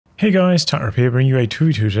Hey guys, tightrope here, bringing you a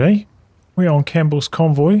 2v2 today. We are on Campbell's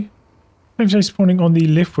Convoy. Today spawning on the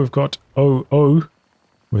left, we've got OO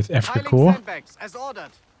with Afrika Corps.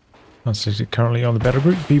 That's currently on the battle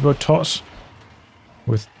group. Bibotot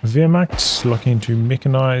with Wehrmacht, looking into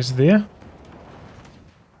Mechanized there.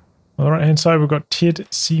 On the right hand side, we've got Ted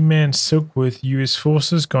Seaman Silk with US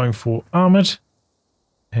Forces going for Armored.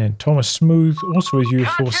 And Thomas Smooth, also with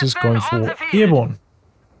US Forces, going for Airborne.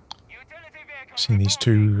 Seen these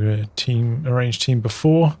two arranged team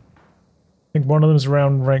before. I think one of them is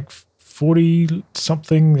around rank 40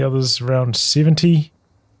 something, the other's around 70.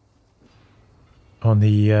 On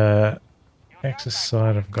the Axis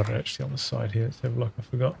side, I've got it actually on the side here. Let's have a look, I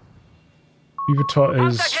forgot. Bibotot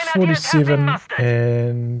is 47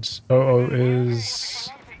 and OO is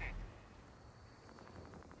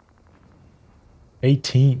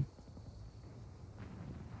 18.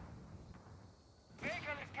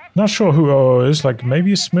 Not sure who OO is, like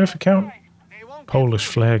maybe a Smurf account? Polish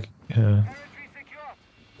flag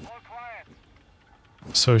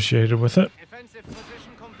associated with it.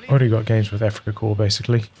 Already got games with Afrika Corps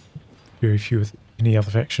basically. Very few with any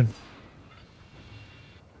other faction.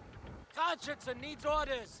 Needs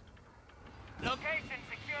orders. Location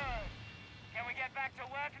secured. Can we get back to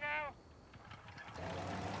work now?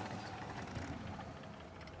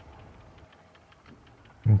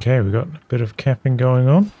 Okay, we got a bit of capping going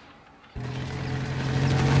on.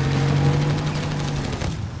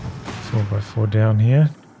 4x4 down here.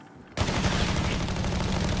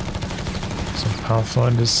 Some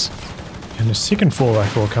Pathfinders and a second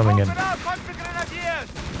 4x4 coming in.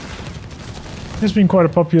 It's been quite a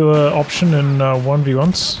popular option in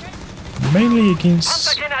 1v1s, mainly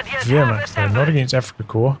against Wehrmacht, though, not against Afrika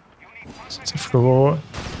Corps. Since Afrika Corps,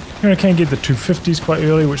 you know, can get the 250s quite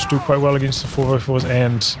early, which do quite well against the 4x4s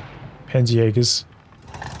and Panzerjägers.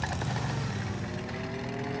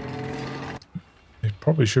 They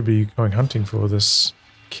probably should be going hunting for this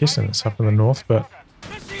Kessin that's up in the north, but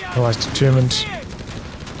otherwise determined to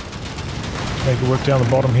make it work down the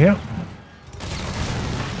bottom here.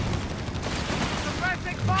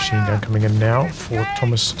 Machine gun coming in now for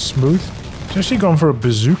Thomas Smooth. He's actually gone for a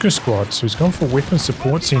bazooka squad, so he's gone for weapon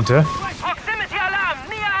support center. Proximity alarm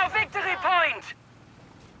near our victory point.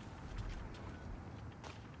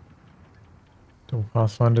 Double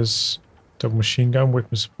Pathfinders, double machine gun,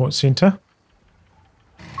 weapon support center.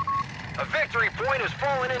 A victory point has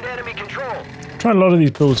fallen into enemy control. Tried a lot of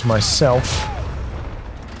these builds myself.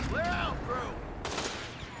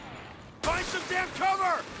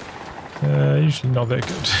 Usually not that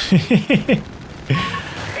good. I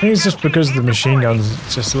think it's just because the machine gun's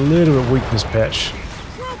just a little bit weak this patch.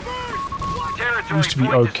 It used to be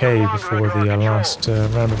okay before the last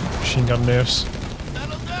round of machine gun nerfs.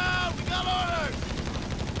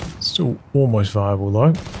 Still almost viable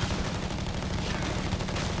though.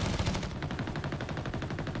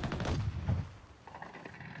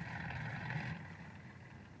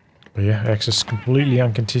 But yeah, Axis completely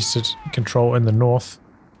uncontested control in the north.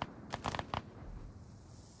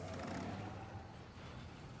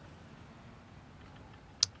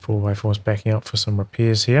 4x4 is backing up for some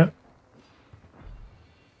repairs here.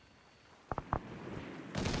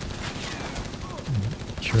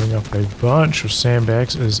 Queuing up a bunch of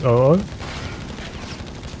sandbags is OO.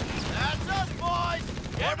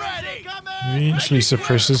 Eventually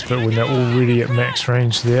suppresses, but when they're already at max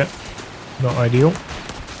range there, not ideal.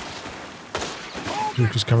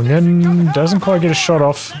 Duke is coming in, doesn't quite get a shot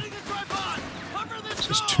off.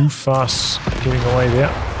 Just too fast getting away there.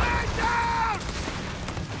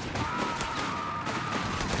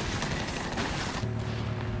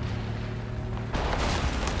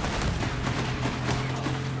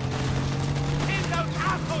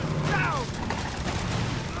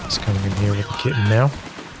 It's coming in here with the kitten now.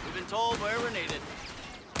 We've been told wherever needed.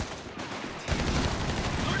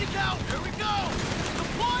 30 count, here we go!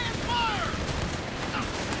 Deploy and fire!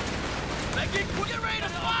 Get ready to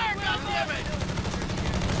fire, goddammit!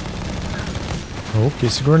 Oh,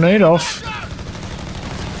 gets a grenade off.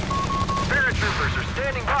 Paratroopers are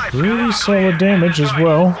standing by. Really solid damage as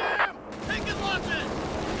well.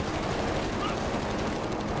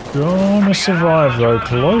 Gonna survive though.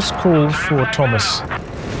 Close call for Thomas.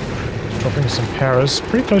 Dropping some paras.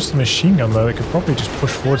 Pretty close to the machine gun though. They could probably just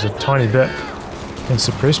push forwards a tiny bit and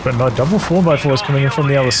suppress, but no, double 4x4 is coming in from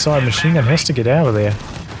the other side. Machine gun has to get out of there.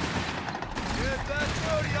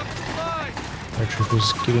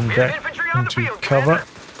 Paratroopers getting back into cover.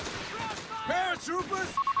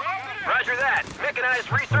 Roger that.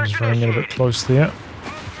 Mechanized research He's running in a bit close there.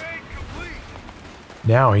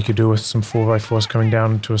 Now he could do with some 4x4s coming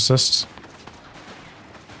down to assist.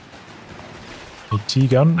 A AT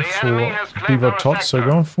gun for bibotot, so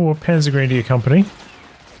going for Panzergrenadier Company.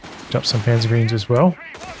 Picked up some Panzergreens as well.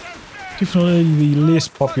 Definitely the less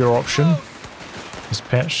popular option this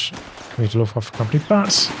patch compared to Luftwaffe Company, but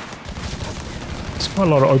there's quite a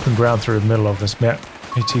lot of open ground through the middle of this map.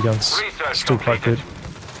 AT guns still quite good.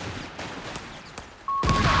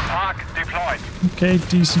 Okay,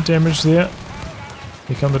 decent damage there.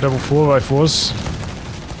 Here come the double 4x4s.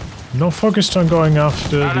 Not focused on going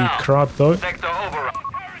after the crowd though.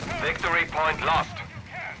 Victory point lost.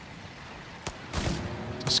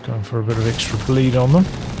 Just going for a bit of extra bleed on them.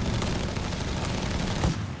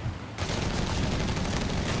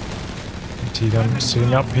 AT gun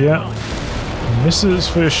sitting up here. Misses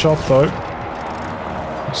first shot though.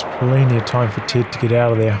 There's plenty of time for Ted to get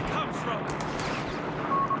out of there.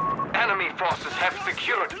 Enemy forces have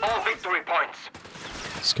secured all victory points.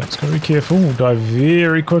 Scout's got to be careful. We'll die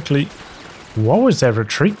very quickly. What was that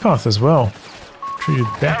retreat path as well? Retreated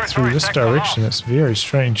back through this direction. That's very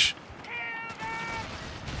strange.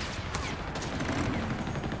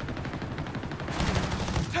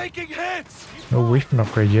 Taking hits. No weapon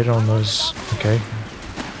upgrade yet on those. Okay.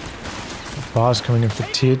 Bars coming in for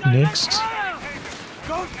Ted next.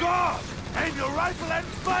 Go guard! Aim your rifle and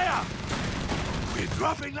fire! We're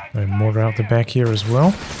dropping like And mortar out the back here as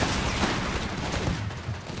well.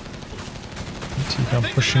 I'm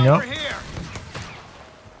pushing up.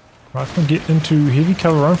 Rifleman get into heavy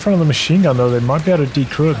cover right in front of the machine gun though. They might be able to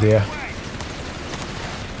decrew it there.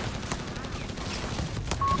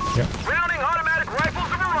 Yep. Browning automatic rifles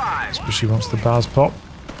have arrived. Especially once the bars pop.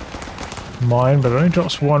 Mine, but it only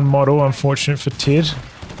drops one model. Unfortunate for Ted.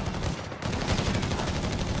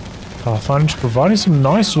 Pathfinder providing some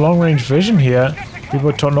nice long-range vision here.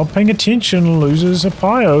 People are not paying attention. Loses a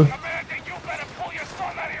Pio.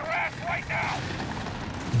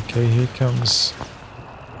 Okay, here comes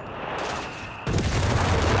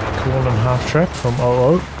Corlin half-track from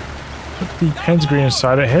OO. Put the Panzergrenadier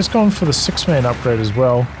inside. It has gone for the 6-man upgrade as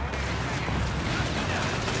well.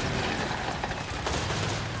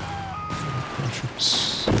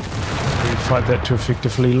 Troops really fight that too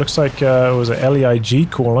effectively. Looks like it was a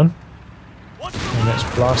LEIG Corlin. And that's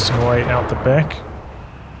blasting away out the back.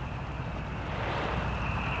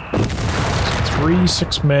 3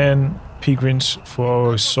 6-man P-Grins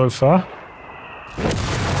for so far.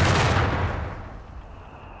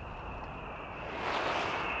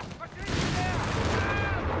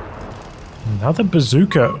 Another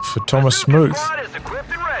bazooka for Thomas Smoot.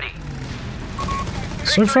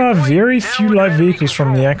 So far, very few light vehicles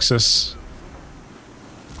from the Axis.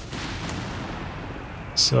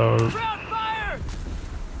 So,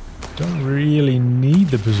 don't really need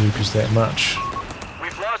the bazookas that much.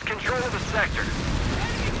 We've lost control of the sector.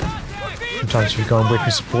 Sometimes if you go on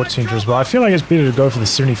weapon support center as well. I feel like it's better to go for the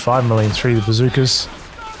 75mm the bazookas.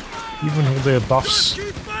 Even with their buffs,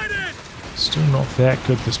 still not that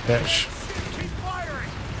good this patch.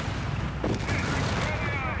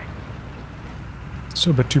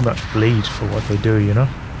 Still a bit too much bleed for what they do, you know?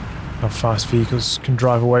 How fast vehicles can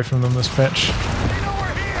drive away from them this patch.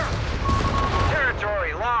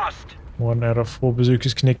 Territory lost. 1 out of 4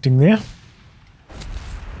 bazookas connecting there.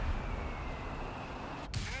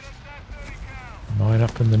 Mine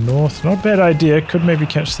up in the north. Not a bad idea. Could maybe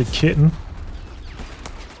catch the kitten.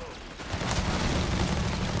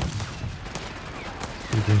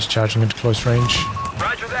 Everything's charging into close range.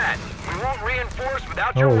 Roger that. We won't reinforce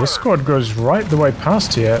without Oh, this squad goes right the way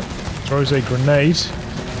past here. Throws a grenade.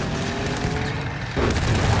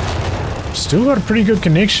 Still got a pretty good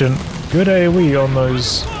connection. Good AoE on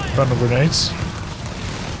those bundle grenades.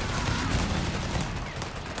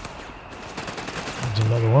 There's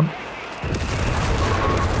another one.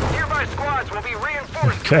 Nearby squads will be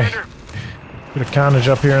reinforced. Okay. Commander. Bit of carnage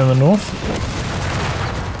up here in the north.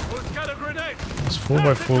 Who's got a grenade? This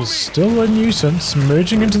 4x4 is still a nuisance.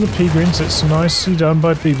 Merging into the P-Grins. It's nicely done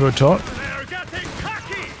by bibotot. They're getting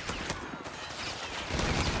cocky!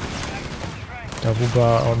 Double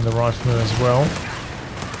bar on the rifleman as well.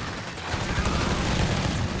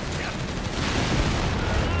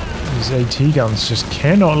 These AT guns just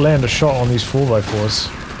cannot land a shot on these 4x4s.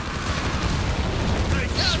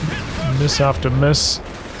 Miss after miss.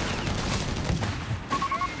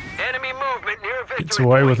 Enemy movement near victory. Gets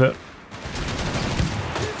away with it.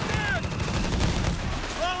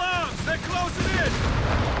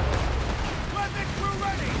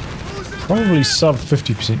 Probably sub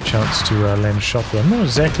 50% chance to land a shot there. I'm not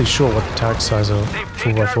exactly sure what the target size of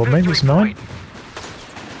 4x4. Maybe it's 9.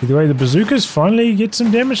 Either way, the bazookas finally get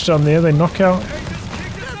some damage done there. They knock out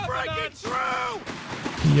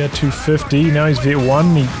the 250. Now he's Vet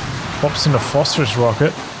 1. He pops in a phosphorus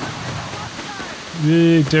rocket.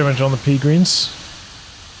 Big damage on the pea greens.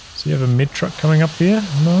 So you have a mid truck coming up here?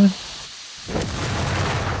 No. Just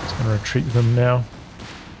gonna retreat with them now.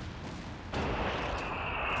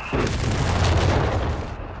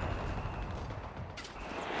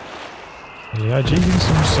 Yeah, AIG getting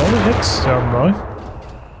some solid hits down low.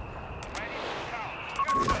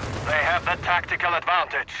 They have the tactical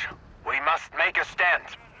advantage. We must make a stand.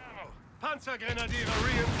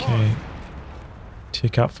 Okay.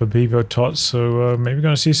 Tick up for bibotot, so maybe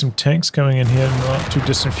going to see some tanks going in here in the not too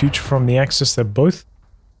distant future from the Axis. They're both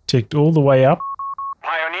ticked all the way up.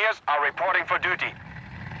 Pioneers are reporting for duty.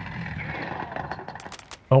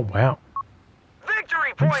 Oh wow.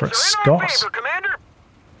 Victory Went points for a are in our Scott. favor, Commander.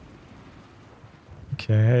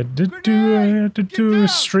 Okay, I did do a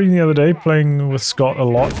stream the other day playing with Scott a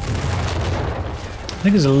lot. I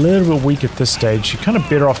think he's a little bit weak at this stage. You're kind of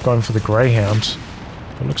better off going for the Greyhound.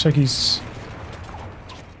 But it looks like he's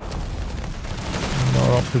not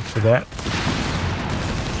opted for that.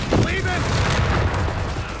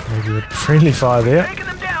 Maybe a friendly fire there. Taking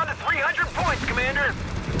them down to 300 points, Commander.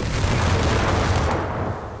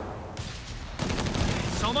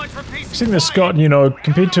 So much for peace. I think the Scott, you know,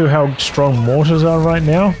 compared to how strong mortars are right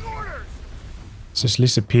now, it's just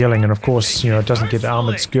less appealing. And of course, you know, it doesn't get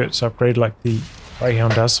armored skirts upgrade like the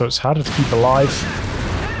Greyhound does, so it's harder to keep alive.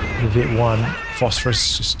 The Vet 1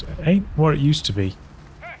 phosphorus just ain't what it used to be.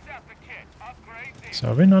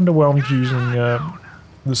 So I've been underwhelmed using the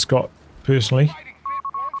Scott personally.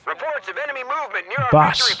 Reports of enemy movement near our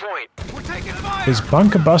But victory point. We're taking fire. his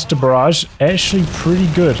bunker buster barrage actually pretty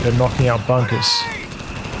good at knocking out bunkers.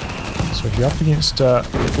 So if you're up against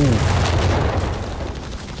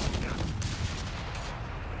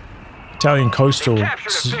Italian coastal,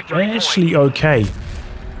 it's actually okay.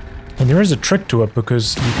 And there is a trick to it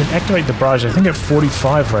because you can activate the barrage, I think at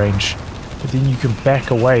 45 range, but then you can back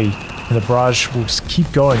away and the barrage will just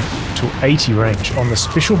keep going to 80 range on the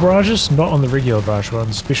special barrages, not on the regular barrage, but on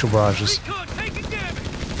the special barrages. Taking damage.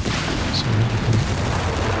 So you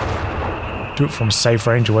can do it from safe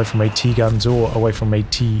range away from AT guns or away from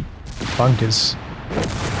AT bunkers.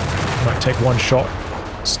 You might take one shot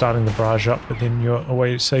starting the barrage up, but then you're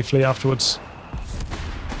away safely afterwards.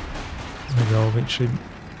 Maybe I'll eventually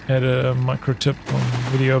add a micro tip on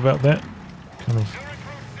video about that. Kind of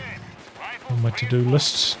on my to-do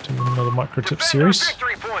list, do another micro tip series.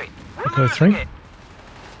 Victory point. We're Echo losing 3. it.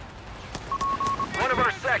 One of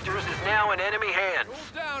our sectors is now in enemy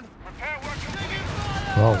hands. Down.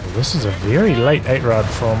 Well, this is a very late 8-rod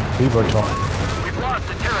from bibotot. We've lost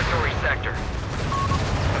the territory sector.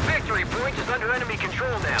 The victory point is under enemy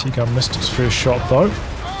control now. T-gun missed its first shot though.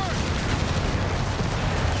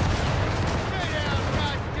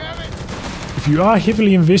 If you are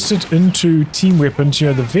heavily invested into team weapons, you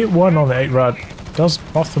know, the Vet 1 on the 8-rod does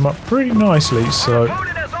buff them up pretty nicely, so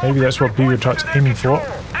maybe that's what bibotot's aiming for.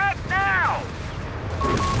 Act now!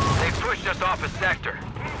 They've pushed us off a sector.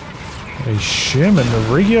 A Sherman, a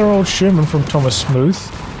regular old Sherman from Thomas Smooth.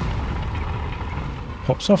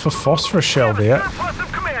 Pops off a phosphorus shell there. Surplus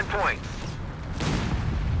of command points.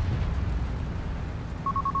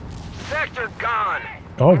 Sector gone.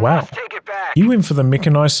 Oh wow. Let's take it back. He went for the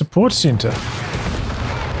Mechanized Support Center.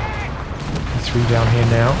 3 down here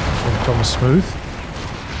now from Thomas Smooth.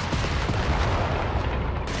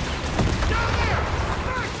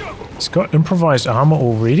 He's got improvised armor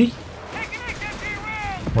already.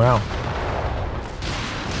 Wow.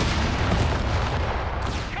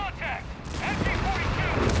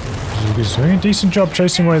 He's doing a decent job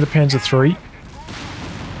chasing away the Panzer III.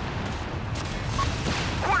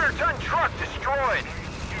 Quarter-ton truck destroyed.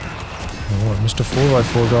 Oh, Mr.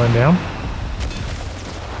 4x4 going down.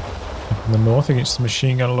 Up in the north against the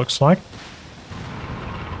machine gun, it looks like.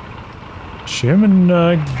 Sherman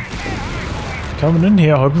coming in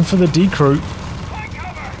here, hoping for the D crew.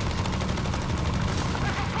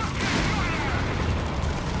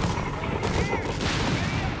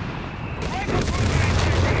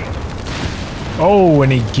 Oh,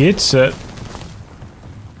 and he gets it.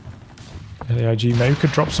 LAIG maybe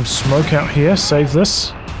could drop some smoke out here, save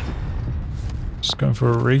this. Just going for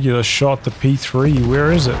a regular shot. The P3,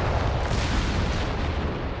 where is it?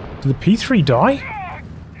 Did the P3 die?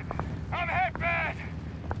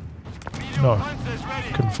 No,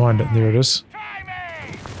 couldn't find it. There it is.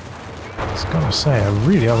 I was gonna say, I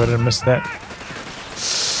really hope I didn't miss that.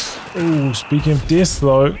 Oh, speaking of death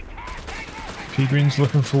though, P-Green's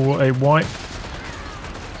looking for a white.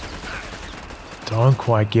 Don't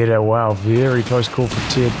quite get it. Wow, very close call for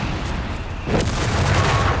Ted.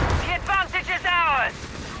 The advantage is ours.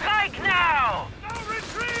 Strike now. No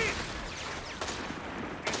retreat.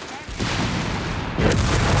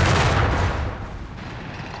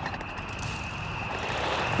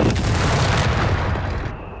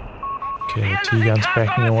 Okay, T-gun's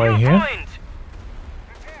backing away here.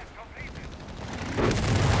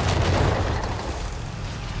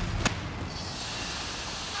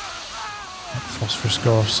 Phosphorus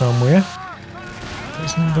go off somewhere.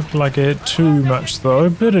 Doesn't look like it too much though.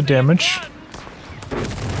 Bit of damage. The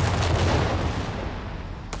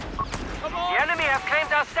enemy have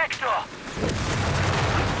claimed our sector.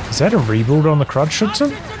 Is that a rebuild on the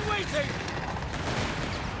Krudschützen?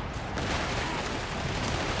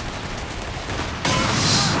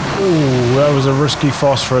 Ooh, that was a risky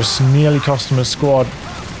phosphorus. Nearly cost him his squad.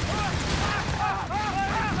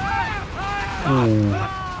 Ooh.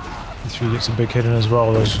 E3 gets a big hit in as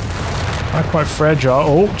well. Those are quite fragile.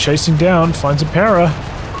 Oh, chasing down. Finds a para.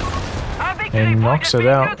 And knocks it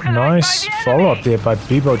out. Nice follow-up there by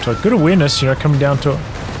bibotot. Good awareness, you know, coming down to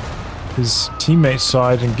his teammate's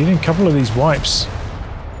side and getting a couple of these wipes.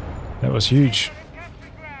 That was huge.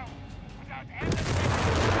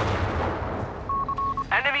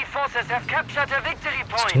 Enemy forces have captured a victory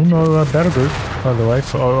point. Still no battle group, by the way,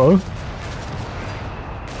 for OO.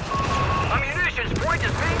 A munitions point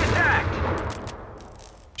is being attacked.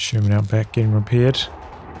 Sherman out back getting repaired.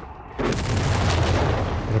 Got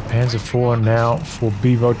a Panzer IV now for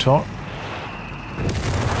bibotot.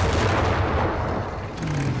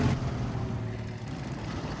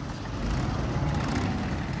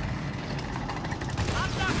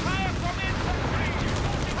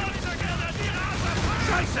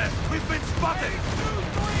 We've been spotted!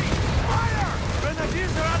 Fire!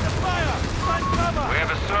 Grenadiers are under fire! Find cover! We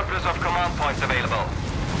have a surplus of command points available.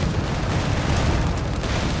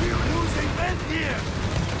 We're losing men here!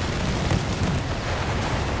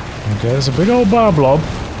 Okay, there's a big old bar blob.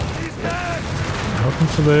 He's dead! Hoping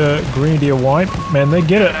for the Grenadier wipe. Man, they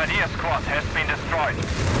get it. Grenadier squad has been destroyed.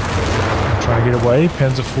 Trying to get away.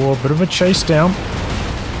 Panzer IV, bit of a chase down.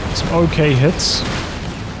 Some okay hits.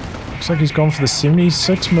 Looks like he's gone for the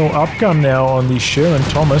 76mm upgun now on the Sherman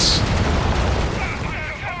Thomas.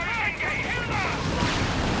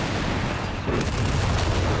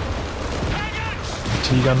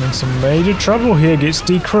 T-gun in some major trouble here. Gets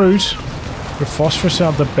decrewed. The phosphorus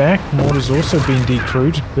out the back. Mortar's also been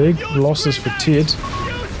decrewed. Big losses for Ted.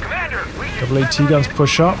 Double A T-guns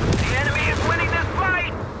push up. The enemy is winning this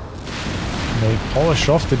fight. And they polish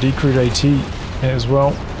off the decrewed AT as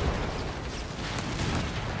well.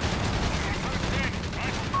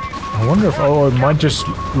 I wonder if OO might just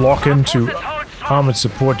lock into armored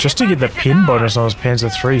support just to get the pin bonus on his Panzer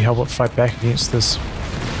III. Help it fight back against this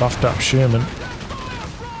buffed up Sherman.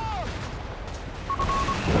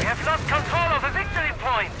 We have lost control of the victory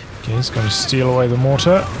point. Okay, he's going to steal away the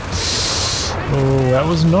mortar. Oh, that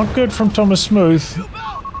was not good from Thomas Smooth. We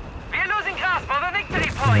are losing grasp of the victory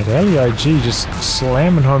point. And LEIG just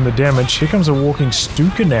slamming home the damage. Here comes a walking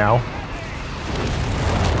Stuka now.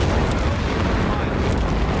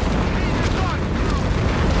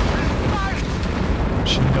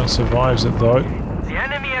 Machine gun survives it though. The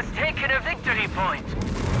enemy has taken a victory point.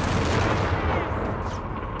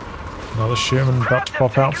 Another Sherman about to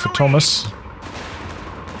pop out for Thomas.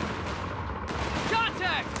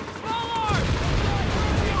 Contact! Small arms!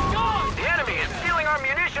 Gone! The enemy is stealing our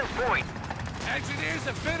munitions point. Engineers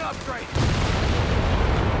have been upgraded!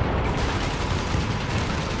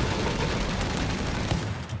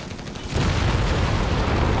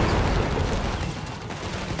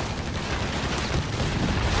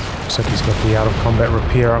 Looks like he's got the out-of-combat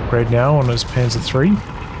repair upgrade now on his Panzer III.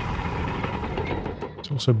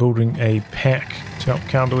 He's also building a pack to help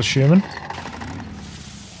counter the Sherman.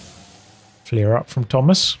 Flare up from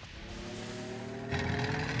Thomas.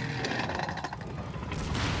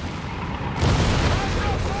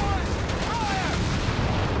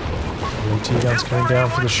 T-guns coming down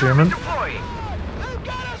for the Sherman. I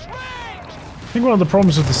think one of the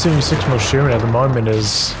problems with the 76mm Sherman at the moment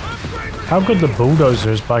is how good the bulldozer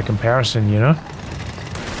is by comparison, you know?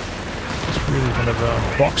 It's really kind of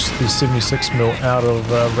boxed the 76mm out of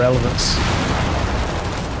relevance.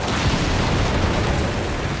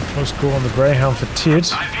 Close call on the Greyhound for Ted.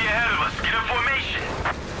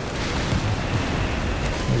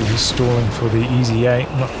 Maybe he's stalling for the Easy 8.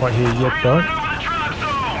 Not quite here yet though.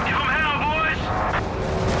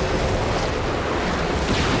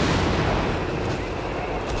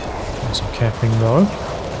 Some capping though.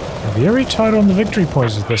 Very tight on the victory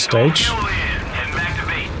points at this stage.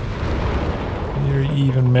 Very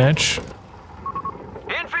even match.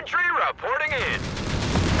 Infantry reporting in.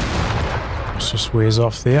 Just wears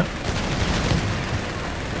off there.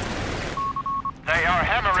 They are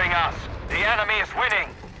hammering us. The enemy is winning.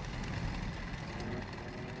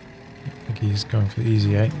 I think he's going for the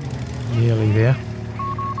Easy 8. Nearly there.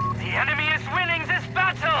 The enemy is winning this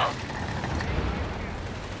battle.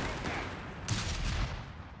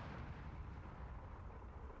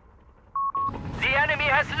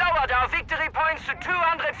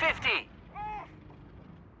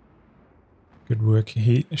 Good work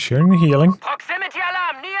sharing the healing. Proximity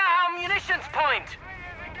alarm near our munitions point.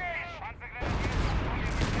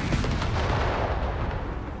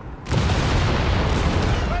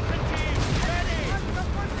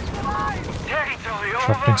 Territory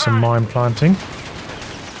Dropping some overrun. mine planting.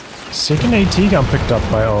 Second AT gun picked up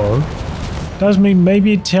by O. Does mean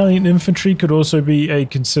maybe Italian infantry could also be a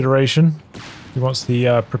consideration. He wants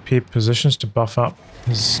the prepared positions to buff up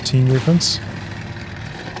his team weapons.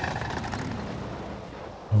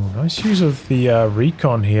 Oh, nice use of the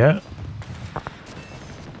recon here.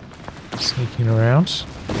 Sneaking around.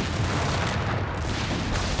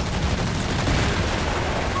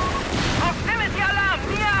 Proximity alarm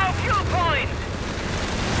near our fuel point.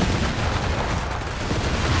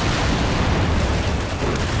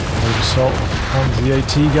 Assault on the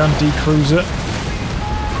AT gun, decruiser.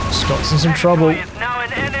 Scott's in some trouble. Is now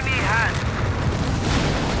in enemy hands.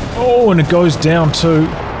 Oh, and it goes down too.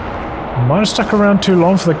 Might have stuck around too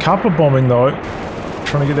long for the Kappa bombing though.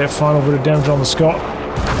 Trying to get that final bit of damage on the Scott.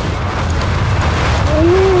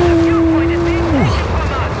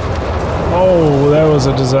 Oh, that was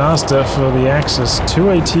a disaster for the Axis.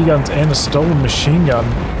 2 AT guns and a stolen machine gun.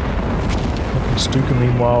 Stuka,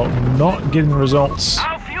 meanwhile, not getting the results.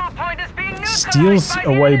 Our fuel point is being Steals neutralized by the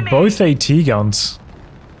away enemy. both AT guns.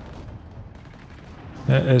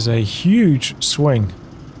 That is a huge swing.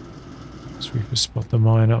 Sweeper spot the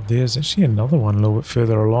mine up there. There's actually another one a little bit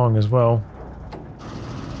further along as well.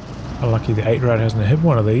 How lucky the 8 Rad hasn't hit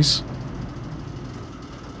one of these.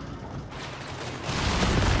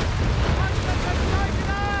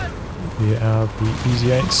 Here are the Easy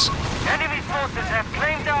 8s. Enemy forces have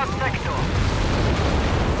claimed our sector.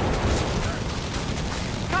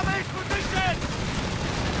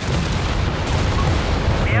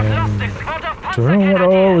 We have lost this spot of Don't know what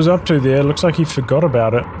O was up to there. Looks like he forgot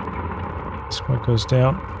about it. Smoke goes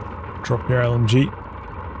down. Drop your LMG.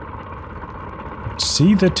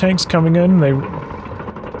 See the tanks coming in. They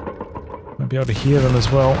might be able to hear them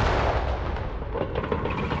as well.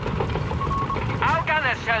 Our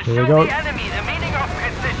gunners shall There we show go. the enemy the meaning of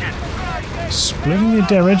precision. Splitting the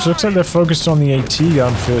damage. Looks like they're focused on the AT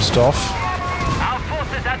gun first off. Our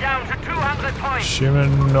forces are down to 200 points.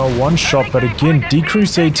 Sherman, no one shot, but again,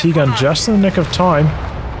 decreased the AT gun just in the nick of time.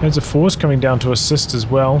 There's a force coming down to assist as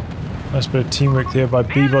well. Nice bit of teamwork there by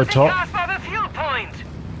bibotot. Cast by the fuel point.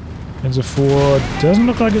 Enzo 4 doesn't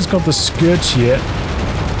look like it's got the skirts yet.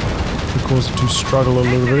 Could cause it to struggle a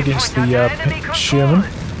little bit against the Sherman.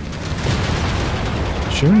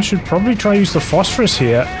 Sherman should probably try to use the phosphorus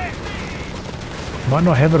here. Might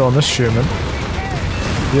not have it on this Sherman.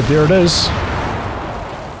 Yeah, there it is.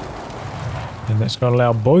 And that's going to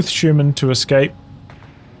allow both Sherman to escape.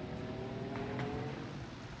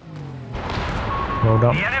 Well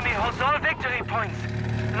done. The enemy holds all victory points.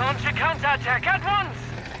 Launch a counterattack at once.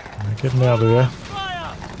 Getting out of there.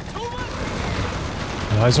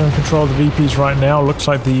 Eyes are in control of the VPs right now. Looks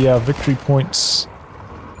like the victory points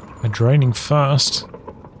are draining fast.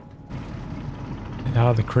 They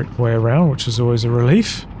are the correct way around, which is always a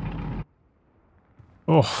relief.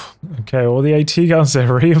 Oh, okay, all the AT guns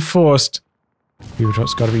are reinforced.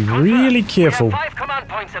 Bibotot's got to be really careful. We have 5 command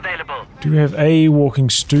points available. Do have a walking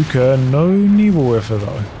Stuka, no Nebelwerfer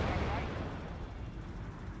though.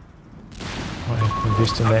 Might have to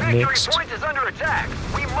invest in that Victory next. point is under attack.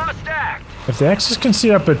 We must act. If the Axis can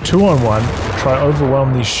set up a 2-on-1, try to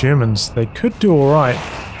overwhelm these Shermans, they could do alright.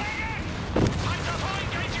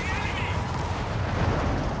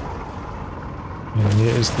 And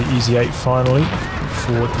there is the Easy 8 finally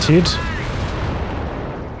for Ted.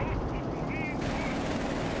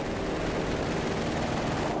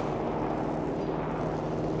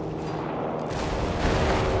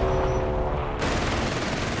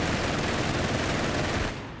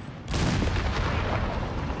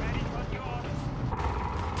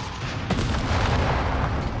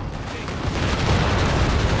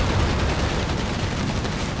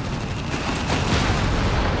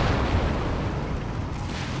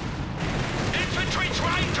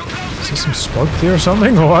 Is there some smoke there or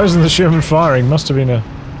something? Or why isn't the Sherman firing? Must have been a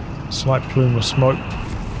slight plume of smoke.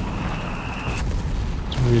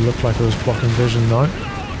 Doesn't really look like it was blocking vision though.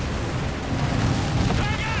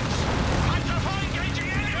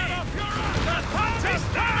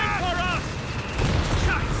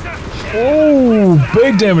 Oh,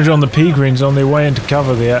 big damage on the P-Greens on their way into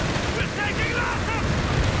cover there.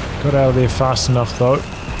 Got out of there fast enough though.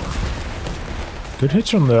 Good hits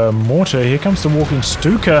from the mortar. Here comes the walking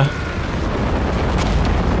Stuka.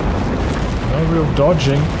 No real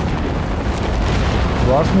dodging.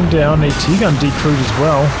 Rifleman down. AT gun decrewed as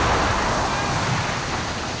well.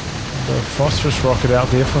 Got a phosphorus rocket out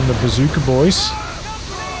there from the bazooka boys.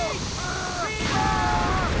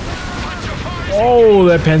 Oh,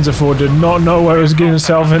 that Panzer IV did not know what it was getting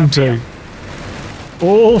itself into.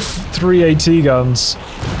 All 3 AT guns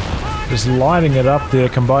just lighting it up there,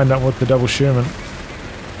 combined up with the double Sherman.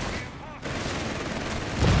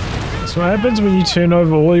 That's what happens when you turn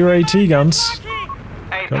over all your AT guns.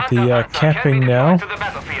 Got the capping now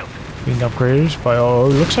being upgraded by, oh,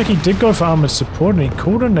 looks like he did go for armored support and he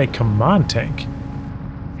called in a command tank.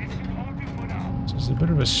 This is a bit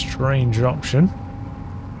of a strange option.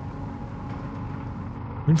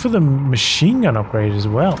 Went for the machine gun upgrade as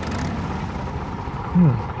well.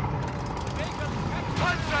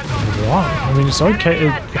 Why? I mean, it's okay.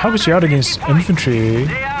 It helps you out against infantry,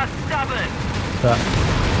 but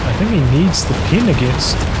I think he needs the pin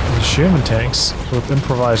against the Sherman tanks with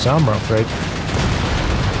improvised armor upgrade.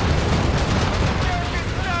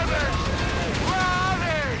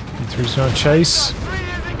 D3's gonna chase.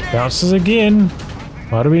 Bounces again.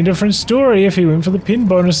 Might have been a different story if he went for the pin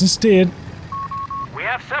bonus instead. We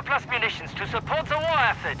have surplus munitions to support the war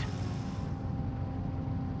effort.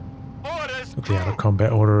 Got the out of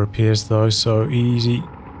combat auto repairs though, so easy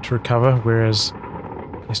to recover, whereas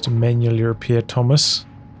he has to manually repair Thomas.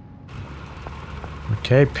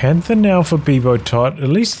 Okay, Panther now for bibotot. At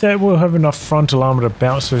least that will have enough frontal armor to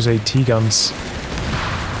bounce those AT guns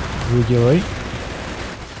regularly.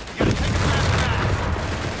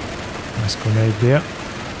 Nice grenade there.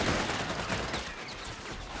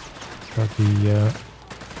 Got the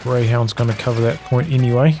Greyhound's going to cover that point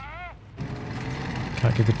anyway.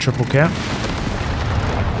 Can't get the triple cap.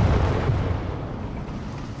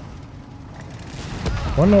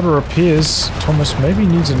 One lot of repairs. Thomas maybe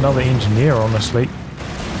needs another engineer, honestly.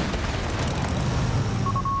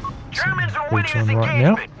 Germans are Breach winning on this right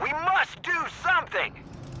now. engagement. We must do something.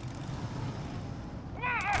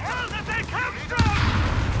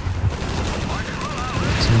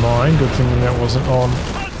 It's mine. Good thing that wasn't on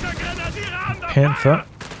Panther.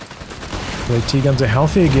 The AT guns are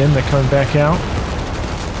healthy again. They're coming back out.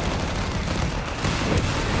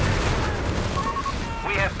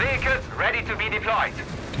 We have vehicles ready to be deployed.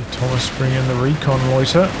 Okay, Thomas bring in the recon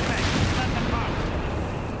loiter.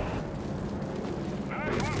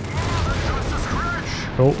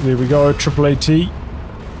 Oh, there we go. Triple AT. Oh,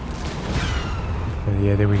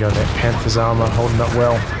 yeah, there we go. That Panther's armor holding up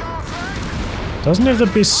well. Doesn't have the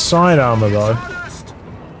best side armor though.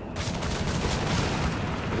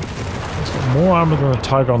 More armor than the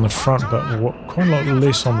Tiger on the front, but quite a lot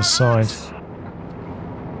less on the side.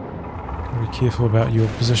 Gotta be careful about your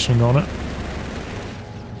positioning on it.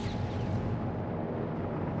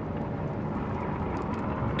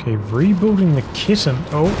 Okay, rebuilding the kitten.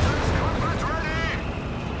 Oh.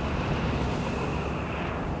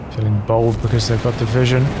 Feeling bold because they've got the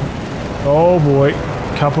vision. Oh boy.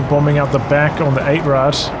 Couple bombing out the back on the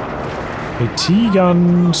 8-rad. AT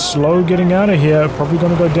gun slow getting out of here. Probably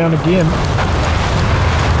going to go down again.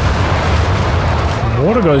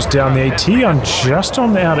 Water goes down. The AT gun just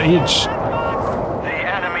on the outer edge.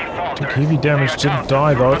 Took heavy damage, didn't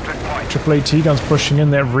die though. Triple AT guns pushing in.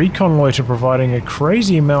 That recon loiter providing a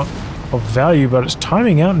crazy amount of value, but it's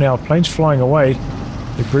timing out now. Planes flying away.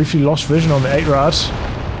 They briefly lost vision on the 8-rad.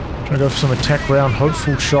 Trying to go for some attack round,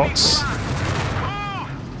 hopeful shots.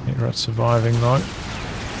 8-rad surviving though.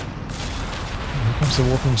 Here comes the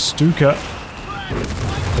walking Stuka.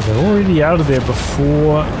 But they're already out of there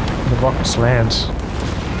before the rockets land.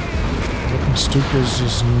 Walking Stukas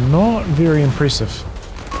is not very impressive.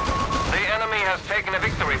 The enemy has taken a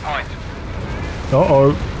victory point.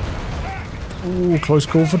 Uh-oh. Ooh, close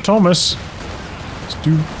call for Thomas.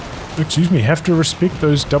 Have to respect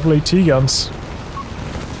those double AT guns.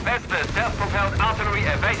 That's the self-propelled artillery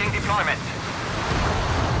evading deployment.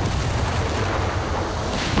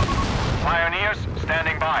 Pioneers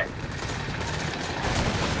standing by.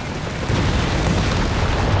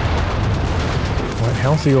 Quite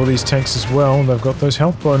healthy, all these tanks as well. They've got those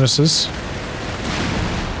health bonuses.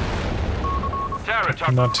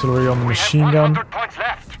 Captain artillery on the machine gun. Points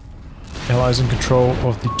left. Allies in control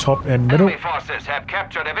of the top and middle. Enemy forces have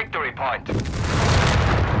captured a victory point.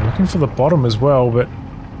 I'm looking for the bottom as well, but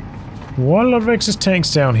quite a lot of Axis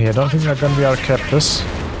tanks down here. Don't think they're going to be able to cap this.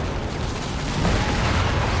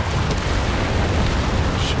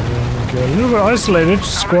 A little bit isolated.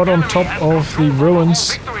 Squad on top of the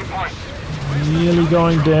ruins. Nearly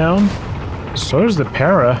going down. So is the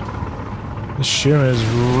para. The Sherman is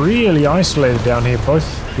really isolated down here. Both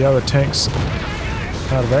the other tanks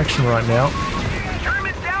out of action right now.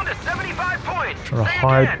 Trying to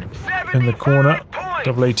hide in the corner.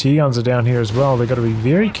 Double AT guns are down here as well. They've got to be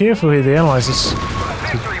very careful here, the Allies. This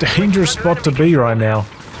Victory a dangerous spot to be right now.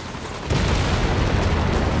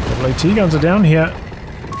 AT guns are down here.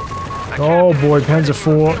 Oh boy, Panzer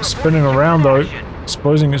IV spinning around though,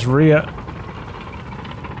 exposing its rear.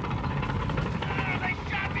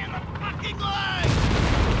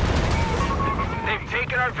 They've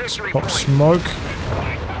taken our victory Pop point. smoke.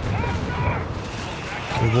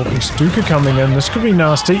 Okay, walking Stuka coming in. This could be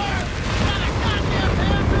nasty.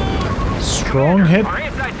 Strong hit. Our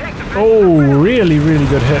anti-tank defense Oh, really, really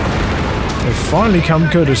good hit. They finally come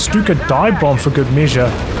good. A Stuka dive bomb for good measure.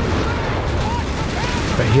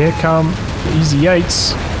 But here come the Easy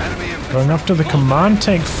 8s. Going after the command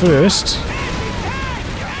tank first.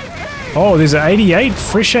 Oh, there's an 88.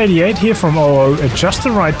 Fresh 88 here from OO at just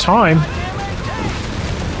the right time.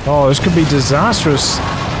 Oh, this could be disastrous.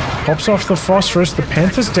 Pops off the phosphorus. The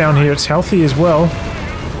Panther's down here. It's healthy as well.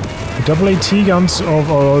 The double AT guns of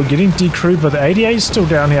OO getting decrewed, but the 88 is still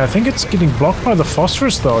down here. I think it's getting blocked by the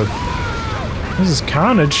phosphorus though. This is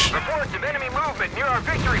carnage. reports of enemy movement near our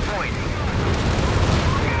victory point.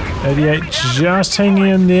 88 just hanging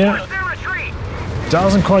in there. Their retreat.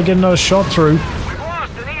 Doesn't quite get another shot through. We've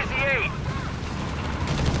lost an Easy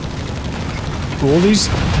 8. All these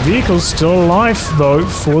vehicles still alive though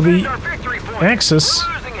for the Our victory point. Axis.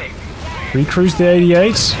 We're losing it. Recruits the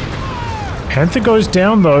 88. Panther goes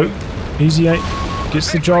down though. Easy 8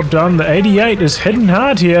 gets the job done. The 88 is hitting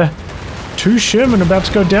hard here. 2 Sherman about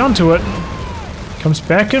to go down to it. Comes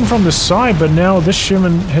back in from the side, but now this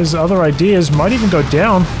Sherman has other ideas. Might even go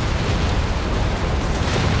down.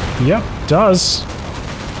 Yep, does.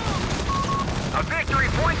 A victory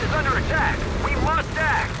point is under attack. We must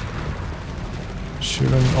act.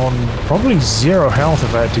 Sherman on probably 0 health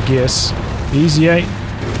if I had to guess. Easy 8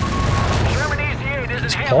 German Easy 8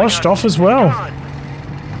 isn't polished off as well.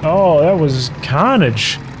 Oh, that was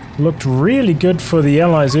carnage. Looked really good for the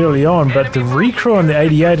Allies early on, but the recrew on the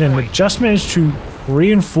 88 and it just managed to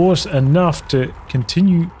reinforce enough to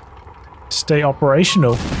continue to stay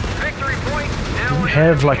operational. Victory point now Didn't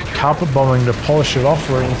have like carpet bombing to polish it off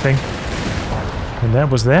or anything. And that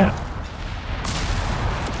was that.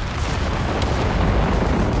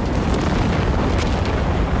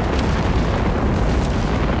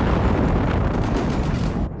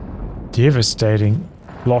 Devastating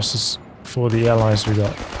losses for the Allies we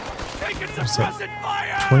got. Taking What's some that? present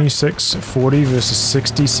fire! 26-40 versus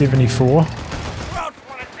 60-74. Crowds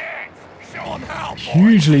wanna dance. Show 'em how, boy.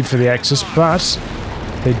 Huge lead for the Axis, but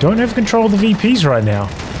they don't have control of the VPs right now.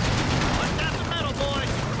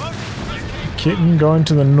 Kitten going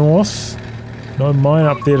to the north. No mine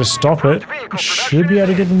up there to stop it. Should be able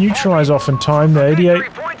to get the neutralize off in time. The 88 victory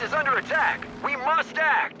point is under attack. We must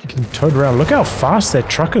act. can tote around. Look how fast that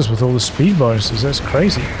truck is with all the speed bonuses. That's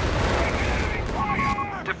crazy.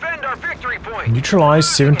 Defend our victory point. Neutralized.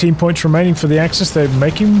 17 points remaining for the Axis. They're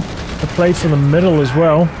making a play for the middle as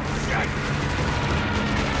well.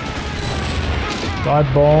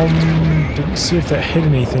 Dive bomb. Didn't see if that hit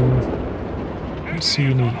anything. Didn't see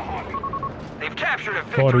any They've captured a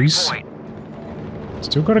victory bodies. point.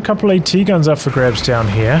 Still got a couple AT guns up for grabs down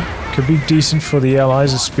here. Could be decent for the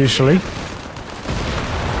Allies especially.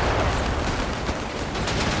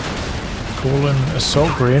 Call in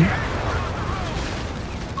assault gren.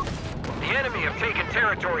 The enemy have taken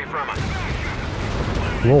territory from us.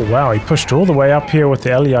 Oh wow, he pushed all the way up here with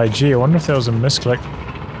the LEIG. I wonder if that was a misclick.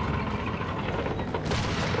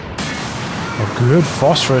 A good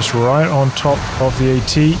phosphorus right on top of the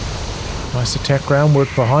AT. Nice attack groundwork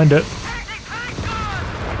behind it.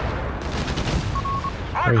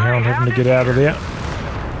 Greyhound having to get out of there.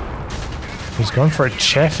 He's gone for a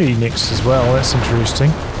Chaffee next as well. That's interesting.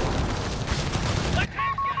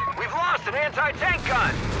 We've lost an anti-tank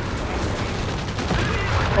gun.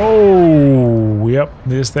 Oh, yep.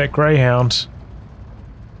 There's that Greyhound.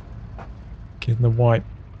 Getting the wipe.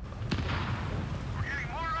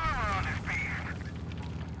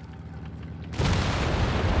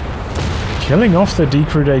 Killing off the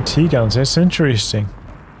decrewed AT guns. That's interesting.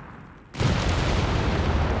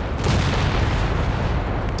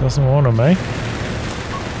 Doesn't want them, eh?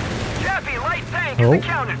 Chaffee light tank Oh. is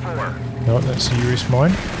accounted for. No, that's a US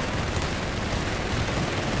mine.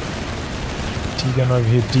 T-gun over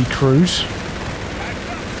here decrews.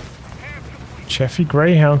 Chaffee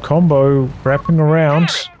Greyhound combo wrapping around.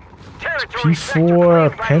 Territory sector P4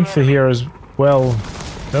 claimed by Panther the enemy. here as well.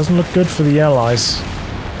 Doesn't look good for the Allies.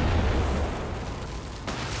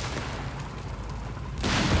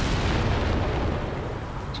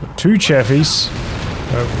 So 2 Chaffies.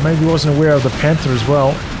 Maybe wasn't aware of the Panther as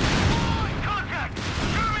well. Contact!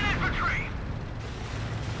 German infantry!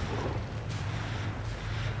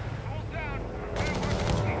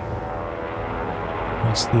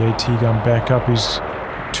 the AT gun back up. He's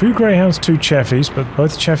 2 Greyhounds, 2 Chaffies, but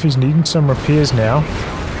both Chaffies needing some repairs now.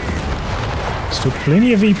 Still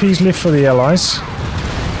plenty of EPs left for the Allies.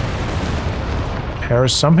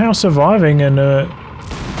 Paris somehow surviving, and a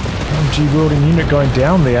LMG wielding unit going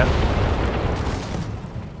down there.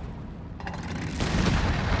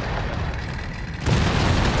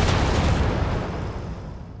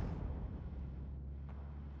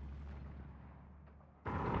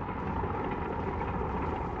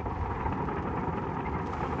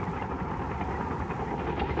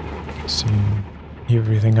 Seeing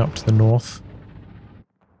everything up to the north.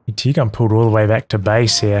 AT gun pulled all the way back to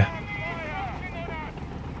base here.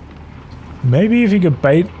 Maybe if you could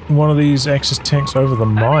bait one of these Axis tanks over the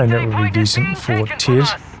mine, that would be decent for Ted.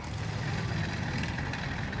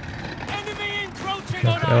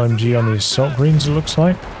 Got the LMG on the assault greens, it looks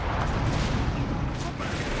like.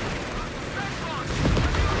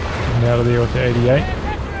 And out of there with the 88.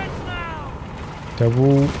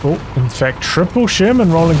 Double, oh, in fact, triple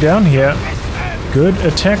Sherman rolling down here. Good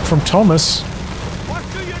attack from Thomas. What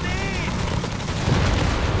do you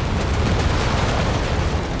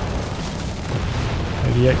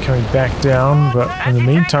need? 88 coming back down, but in the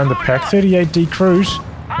meantime, the Pack 38 decrews,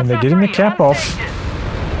 and they're getting the cap off.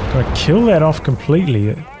 Gonna kill that off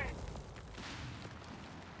completely.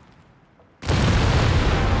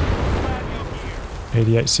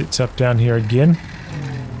 88 sits up down here again.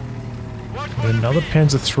 And another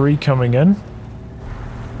Panzer III coming in.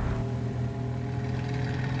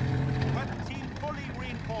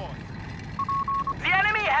 The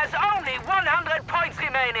enemy has only 100 points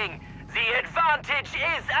remaining. The advantage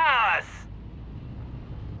is ours.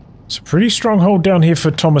 It's a pretty strong hold down here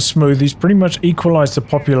for Thomas Smooth. He's pretty much equalized the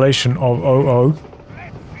population of OO.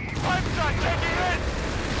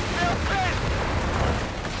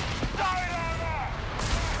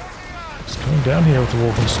 It's going down here with the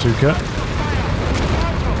Walking Stuka.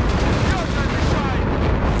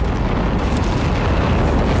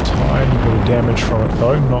 Tiny bit of damage from it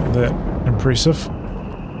though, not that impressive.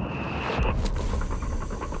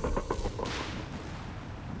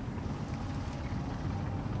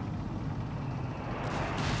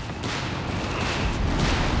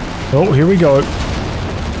 Oh, here we go.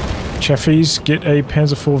 Chaffies get a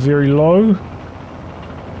Panzer IV very low.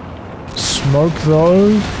 Smoke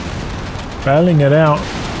though. Bailing it out.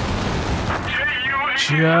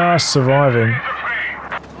 Just surviving.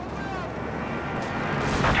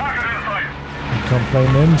 Can't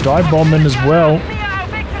blame them. Dive bomb in as well.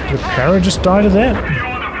 Did Para just die to that?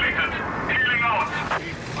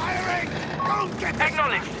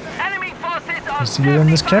 Let's get in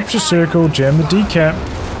this capture circle. Jam the decap.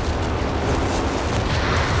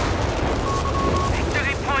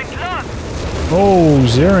 Oh,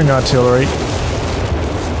 zeroing artillery.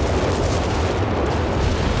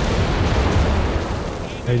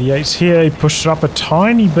 .88's here. He pushed it up a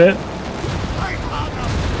tiny bit.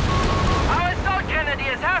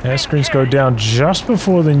 Air screens go down just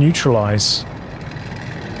before they neutralize.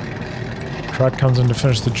 Truck comes in to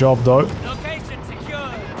finish the job though.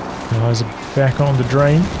 Allies are back on the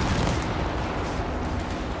drain.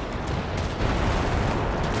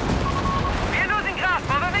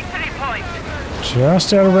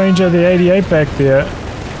 Just out of range of the 88 back there.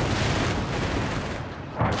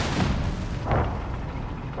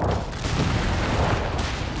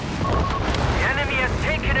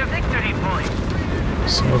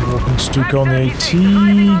 So the Walking Stuka on the AT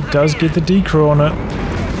does get the decrew on it.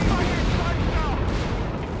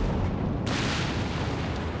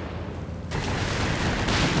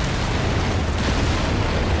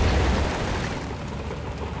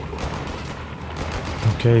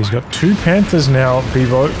 Okay, he's got 2 Panthers now,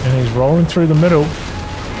 Bevo, and he's rolling through the middle.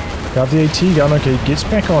 Got the AT gun, okay, gets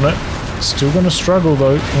back on it. Still going to struggle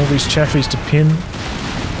though, all these Chaffies to pin.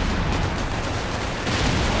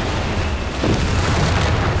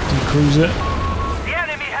 Decrews it.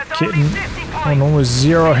 Kitten on almost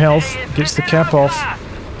 0 health, gets the cap off.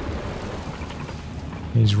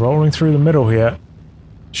 He's rolling through the middle here.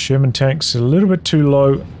 Sherman tank's a little bit too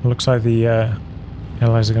low. Looks like the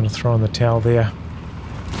Allies are going to throw in the towel there.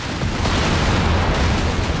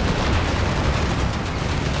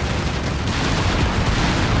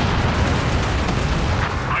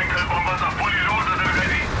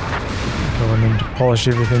 Going in to polish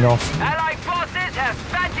everything off. Allied forces have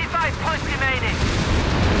 25 points remaining.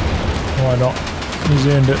 Why not? He's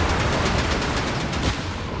earned it.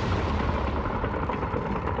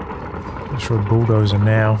 Let's for a bulldozer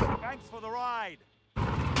now. Thanks for the ride.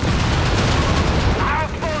 Our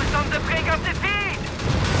foes on the brink of defeat.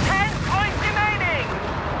 10 points remaining.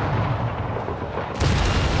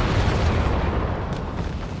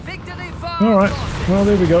 Alright, well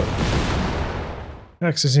there we go.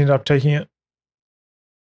 Axis ended up taking it.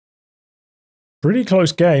 Pretty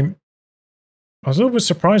close game. I was a little bit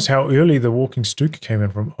surprised how early the walking Stuka came in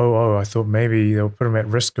from 00. I thought maybe they'll put him at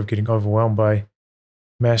risk of getting overwhelmed by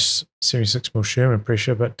mass 76mm Sherman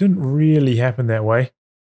pressure, but it didn't really happen that way.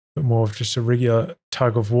 But more of just a regular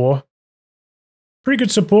tug of war. Pretty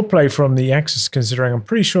good support play from the Axis, considering I'm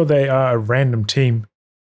pretty sure they are a random team.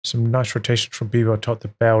 Some nice rotations from bibotot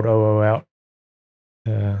that bailed 00 out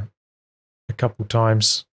a couple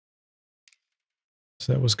times.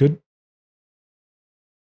 So that was good.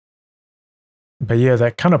 But yeah,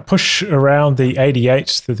 that kind of push around the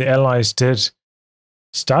 88s that the Allies did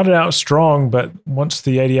started out strong, but once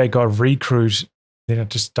the 88 got recruited, then it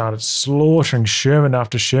just started slaughtering Sherman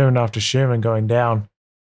after Sherman after Sherman going down.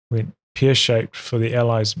 Went pear-shaped for the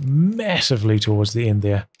Allies massively towards the end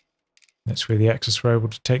there. That's where the Axis were able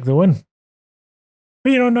to take the win.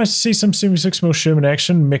 But, you know, nice to see some 76mm Sherman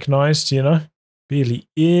action, mechanized, you know. Barely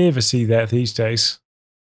ever see that these days.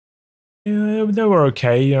 Yeah, they were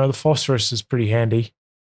okay. You know, the phosphorus is pretty handy.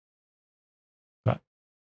 But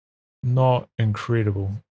not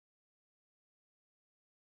incredible.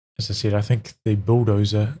 As I said, I think the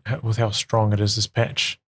bulldozer, with how strong it is, this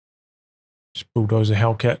patch, this bulldozer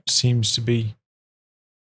Hellcat seems to be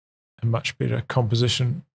a much better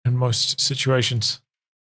composition in most situations.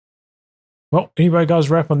 Well, anyway, guys,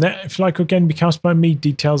 wrap on that. If you like what game becomes by me,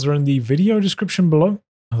 details are in the video description below.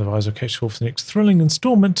 Otherwise, I'll catch you all for the next thrilling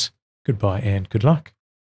installment. Goodbye and good luck.